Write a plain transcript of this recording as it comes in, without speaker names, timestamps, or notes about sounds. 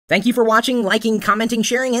Thank you for watching, liking, commenting,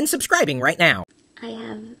 sharing, and subscribing right now. I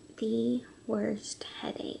have the worst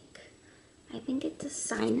headache. I think it's a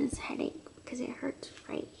sinus headache because it hurts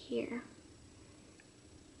right here.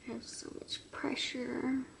 I have so much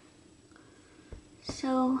pressure.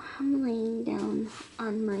 So I'm laying down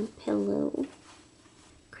on my pillow.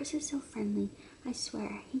 Chris is so friendly. I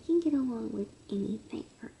swear, he can get along with anything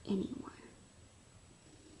or anyone.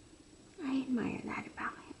 I admire that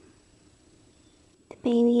about him. The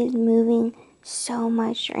baby is moving so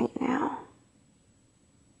much right now.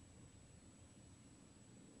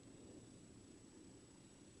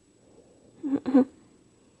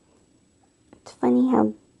 It's funny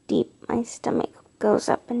how deep my stomach goes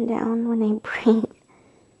up and down when I breathe.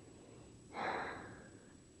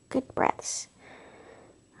 Good breaths.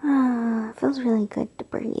 It feels really good to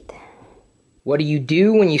breathe. What do you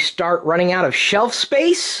do when you start running out of shelf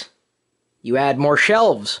space? You add more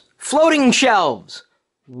shelves. Floating shelves.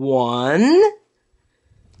 1,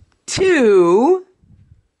 2,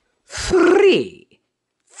 3.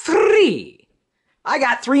 3. I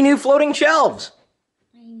got 3 new floating shelves.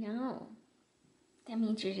 I know. That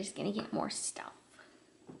means you're just gonna get more stuff.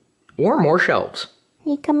 Or more shelves.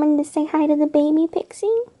 Are you coming to say hi to the baby, Pixie?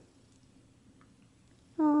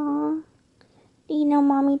 Aww. Do you know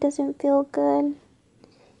Mommy doesn't feel good?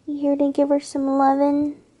 You here to give her some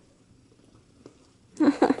lovin'?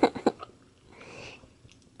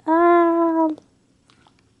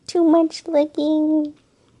 Too much licking.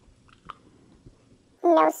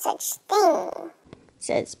 No such thing,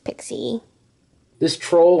 says Pixie. This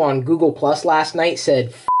troll on Google Plus last night said,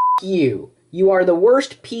 "F you. You are the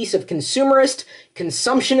worst piece of consumerist,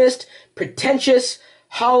 consumptionist, pretentious,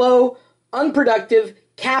 hollow, unproductive,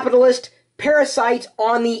 capitalist parasite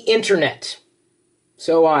on the internet."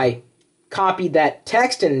 So I copied that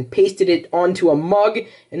text and pasted it onto a mug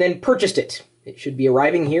and then purchased it. It should be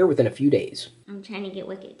arriving here within a few days. I'm trying to get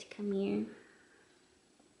Wicket to come here.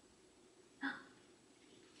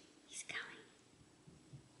 He's coming.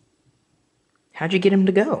 How'd you get him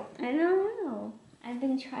to go? I don't know. I've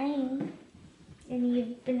been trying, and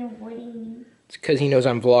you've been avoiding me. It's because he knows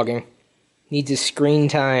I'm vlogging. Needs his screen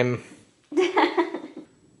time.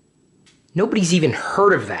 Nobody's even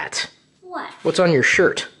heard of that. What? What's on your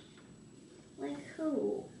shirt? Like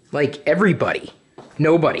who? Like everybody.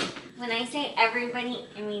 Nobody. When I say everybody,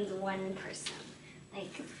 it means one person.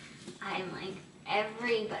 Like, I'm like,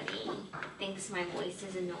 everybody thinks my voice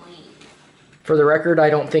is annoying. For the record, I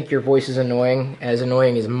don't think your voice is annoying. As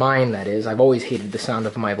annoying as mine, that is. I've always hated the sound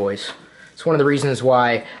of my voice. It's one of the reasons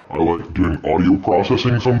why I like doing audio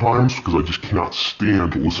processing sometimes, because I just cannot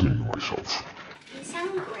stand listening to myself. You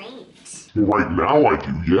sound great. Well, right now I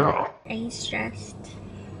do, yeah. Are you stressed?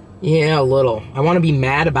 Yeah, a little. I want to be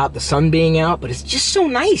mad about the sun being out, but it's just so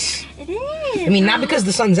nice. It is. I mean, not because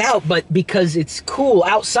the sun's out, but because it's cool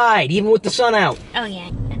outside, even with the sun out. Oh, yeah.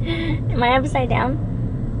 Am I upside down?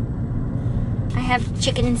 I have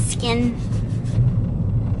chicken skin.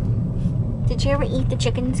 Did you ever eat the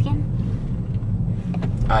chicken skin?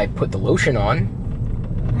 I put the lotion on.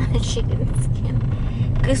 Chicken skin.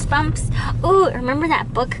 Goosebumps. Ooh, remember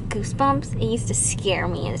that book, Goosebumps? It used to scare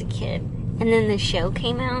me as a kid. And then the show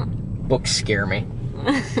came out. Books scare me.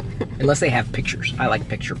 Unless they have pictures. I like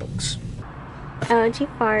picture books. Oh, did you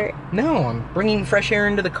fart? No, I'm bringing fresh air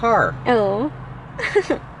into the car. Oh.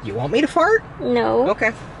 You want me to fart? No.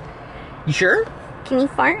 Okay. You sure? Can you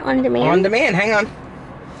fart on demand? On demand, hang on.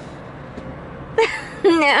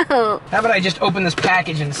 No. How about I just open this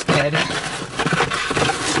package instead?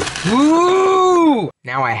 Woo!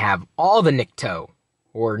 Now I have all the Nikto,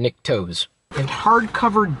 or Niktos, and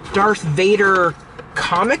hardcover Darth Vader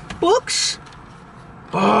comic books?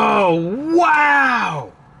 Oh,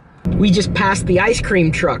 wow! We just passed the ice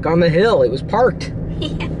cream truck on the hill. It was parked.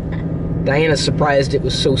 Yeah. Diana's surprised it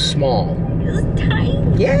was so small. It was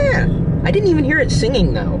tiny. Yeah. I didn't even hear it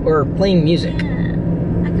singing, though, or playing music. Yeah.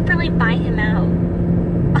 I could probably buy him out.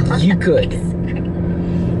 You could.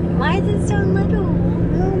 Why is it so little?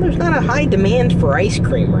 Well, there's not a high demand for ice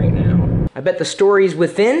cream right now. I bet the stories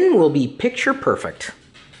within will be picture perfect.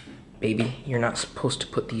 Baby, you're not supposed to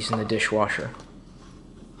put these in the dishwasher.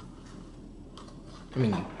 I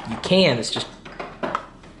mean, you can, it's just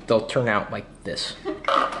they'll turn out like this.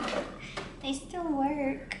 They still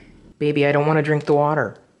work. Baby, I don't want to drink the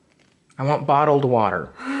water. I want bottled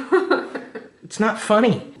water. It's not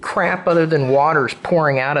funny. Crap other than water's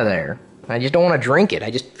pouring out of there. I just don't want to drink it. I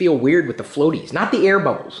just feel weird with the floaties. Not the air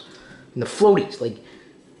bubbles. And the floaties. Like,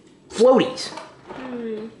 floaties.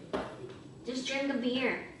 Just drink a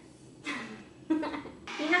beer.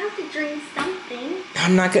 You have to drink something.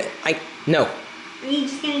 I'm not gonna... No. Are you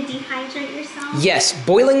just going to dehydrate yourself? Yes,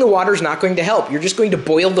 boiling the water is not going to help. You're just going to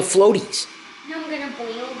boil the floaties. No, I'm going to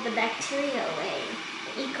boil the bacteria away.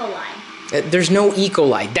 The E. coli. There's no E.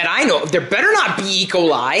 coli. That I know of. There better not be E.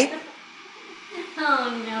 coli.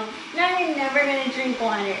 Oh, no. Now you're never going to drink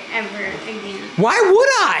water ever again. Why would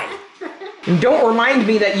I? And don't remind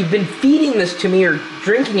me that you've been feeding this to me or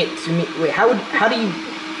drinking it to me.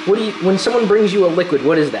 Wait, when someone brings you a liquid,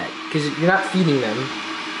 what is that? Because you're not feeding them.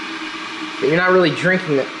 But you're not really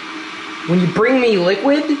drinking it. When you bring me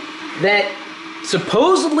liquid that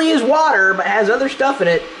supposedly is water but has other stuff in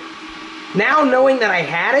it, now knowing that I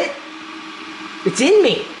had it, it's in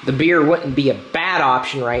me. The beer wouldn't be a bad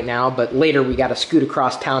option right now, but later we gotta scoot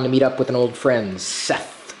across town to meet up with an old friend,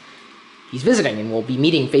 Seth. He's visiting and we'll be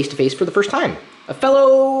meeting face to face for the first time. A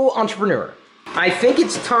fellow entrepreneur. I think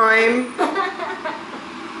it's time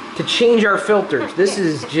to change our filters. This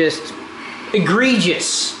is just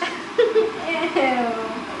egregious.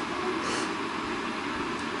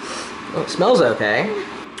 Oh, it smells okay.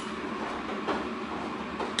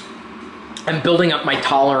 I'm building up my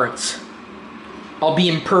tolerance. I'll be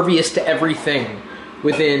impervious to everything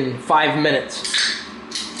within 5 minutes.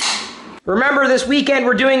 Remember, this weekend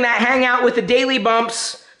we're doing that hangout with the Daily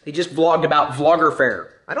Bumps. They just vlogged about Vlogger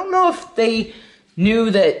Fair. I don't know if they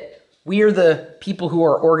knew that we are the people who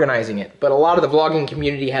are organizing it, but a lot of the vlogging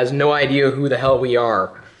community has no idea who the hell we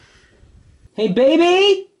are. Hey,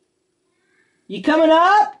 baby! You coming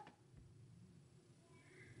up?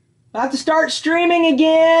 About to start streaming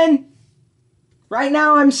again. Right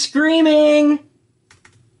now I'm screaming.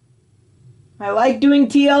 I like doing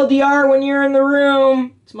TLDR when you're in the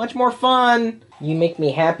room. It's much more fun. You make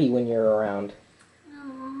me happy when you're around.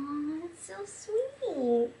 Aww, that's so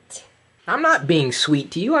sweet. I'm not being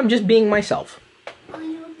sweet to you, I'm just being myself. Oh,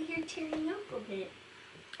 you're over here tearing up a bit.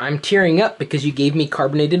 I'm tearing up because you gave me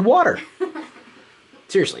carbonated water.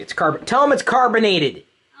 Seriously, it's tell them it's carbonated.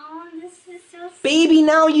 Oh, this is so sweet. Baby,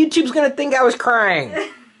 now YouTube's gonna think I was crying.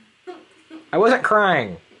 I wasn't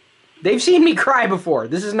crying. They've seen me cry before.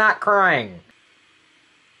 This is not crying.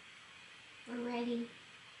 We're ready.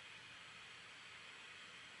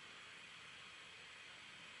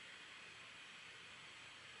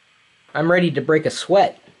 I'm ready to break a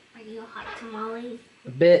sweat. Are you a hot tamale?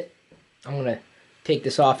 A bit. I'm gonna take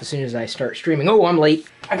this off as soon as I start streaming. Oh, I'm late.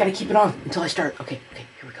 I gotta keep it on until I start. Okay,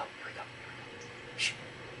 here we go. Shh.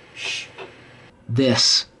 Shh.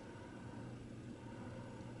 This.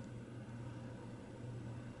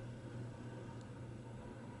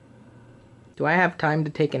 Do I have time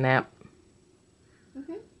to take a nap?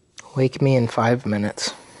 Wake me in 5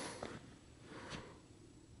 minutes.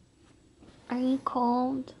 Are you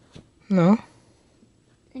cold? No.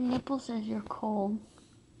 Your nipple says you're cold.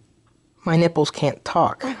 My nipples can't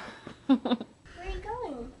talk. Where are you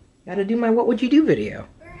going? Gotta do my what would you do video.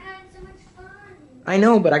 We're having so much fun. I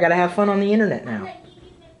know, but I gotta have fun on the internet now.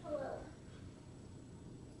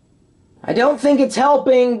 I don't think it's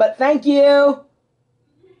helping, but thank you.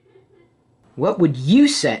 What would you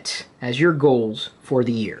set as your goals for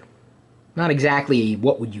the year? Not exactly a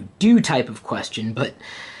what would you do type of question, but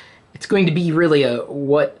it's going to be really a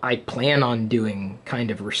what I plan on doing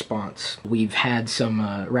kind of response. We've had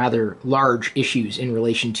some rather large issues in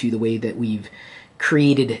relation to the way that we've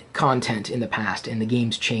created content in the past, and the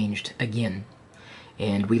game's changed again.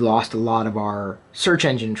 And we lost a lot of our search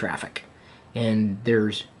engine traffic, and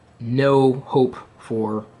there's no hope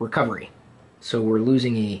for recovery. So we're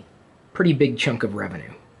losing a pretty big chunk of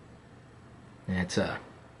revenue. And it's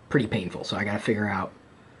pretty painful, so I gotta figure out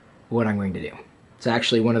what I'm going to do. It's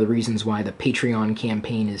actually one of the reasons why the Patreon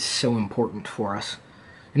campaign is so important for us,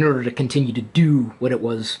 in order to continue to do what it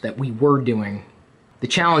was that we were doing. The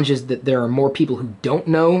challenge is that there are more people who don't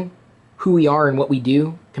know who we are and what we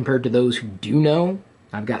do compared to those who do know.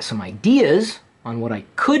 I've got some ideas on what I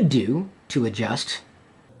could do to adjust.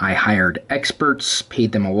 I hired experts,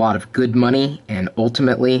 paid them a lot of good money, and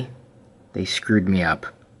ultimately, they screwed me up.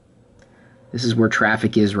 This is where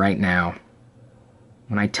traffic is right now.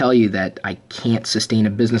 When I tell you that I can't sustain a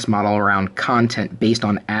business model around content based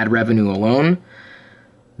on ad revenue alone,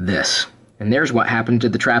 this. And there's what happened to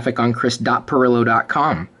the traffic on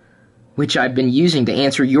chris.pirillo.com, which I've been using to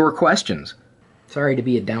answer your questions. Sorry to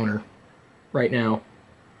be a downer right now.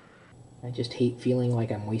 I just hate feeling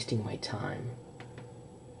like I'm wasting my time.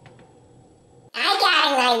 I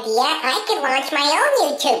got an idea. I could launch my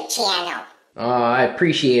own YouTube channel. Oh, I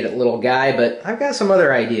appreciate it, little guy, but I've got some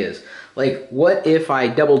other ideas. Like, what if I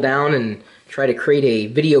double down and try to create a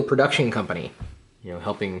video production company? You know,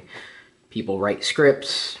 helping people write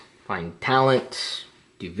scripts, find talent,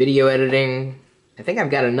 do video editing. I think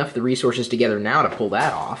I've got enough of the resources together now to pull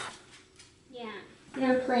that off. Yeah. You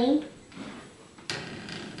wanna play?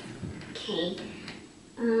 Okay.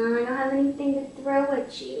 I don't have anything to throw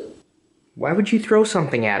at you. Why would you throw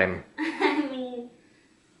something at him? I mean,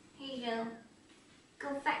 here you go.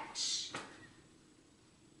 Go fetch.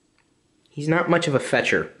 He's not much of a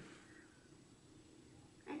fetcher.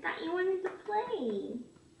 I thought you wanted to play.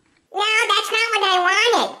 No, that's not what I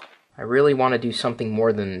wanted. I really want to do something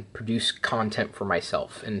more than produce content for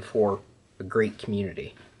myself and for a great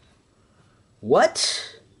community.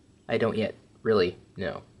 What? I don't yet really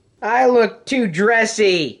know. I look too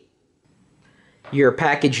dressy! You're a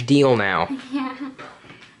package deal now. Yeah. I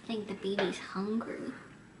think the baby's hungry.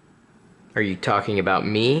 Are you talking about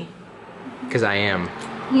me? Because I am.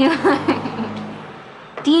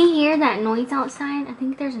 Yeah. Do you hear that noise outside? I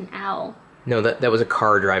think there's an owl. No, that was a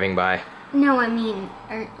car driving by. No, I mean,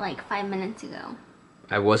 like 5 minutes ago.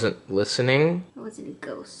 I wasn't listening. It wasn't a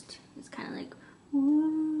ghost. It was kind of like,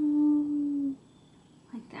 ooh,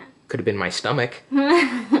 like that. Could have been my stomach.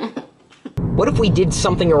 What if we did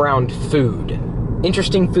something around food?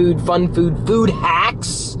 Interesting food, fun food, food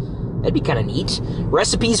hacks? That'd be kind of neat.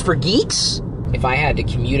 Recipes for geeks? If I had to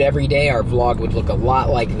commute every day, our vlog would look a lot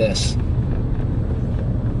like this.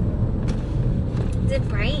 Is it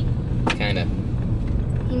bright? Kinda.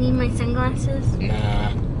 You need my sunglasses?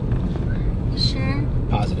 Nah. You sure?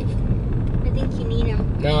 Positive. I think you need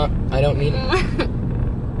them. No, I don't need them.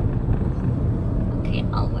 Okay,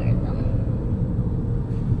 I'll wear them.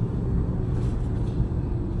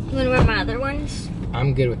 You want to wear my other ones?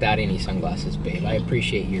 I'm good without any sunglasses, babe. I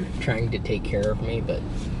appreciate you trying to take care of me, but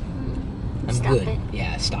I'm Stop good. it.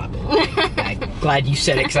 Yeah, stop it. I'm glad you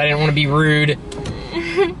said it because I didn't want to be rude.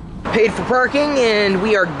 Paid for parking, and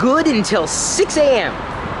we are good until 6 a.m.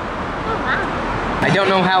 Oh, wow. I don't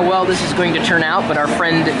know how well this is going to turn out, but our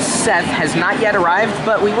friend Seth has not yet arrived,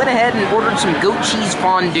 but we went ahead and ordered some goat cheese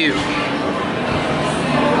fondue. Looks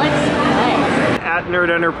good. At Nerd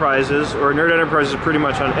Enterprises, or Nerd Enterprises pretty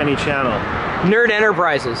much on any channel. Nerd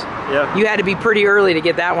Enterprises. Yeah. You had to be pretty early to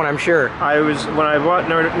get that one, I'm sure. When I bought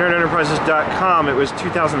nerdenterprises.com, it was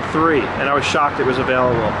 2003, and I was shocked it was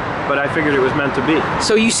available. But I figured it was meant to be.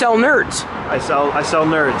 So you sell nerds? I sell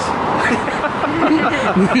nerds.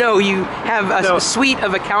 No, you have a suite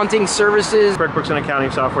of accounting services. QuickBooks and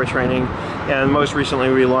accounting software training, and most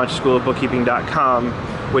recently we launched schoolofbookkeeping.com,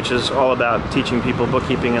 which is all about teaching people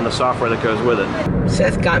bookkeeping and the software that goes with it.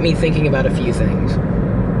 Seth got me thinking about a few things.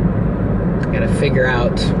 Gotta figure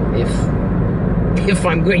out if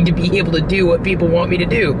I'm going to be able to do what people want me to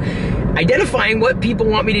do. Identifying what people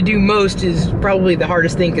want me to do most is probably the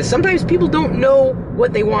hardest thing, because sometimes people don't know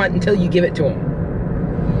what they want until you give it to them.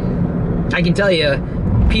 I can tell you,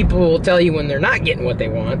 people will tell you when they're not getting what they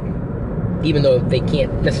want, even though they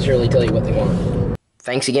can't necessarily tell you what they want.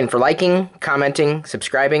 Thanks again for liking, commenting,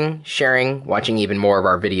 subscribing, sharing, watching even more of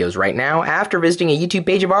our videos right now after visiting a YouTube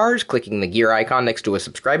page of ours, clicking the gear icon next to a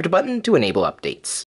subscribed button to enable updates.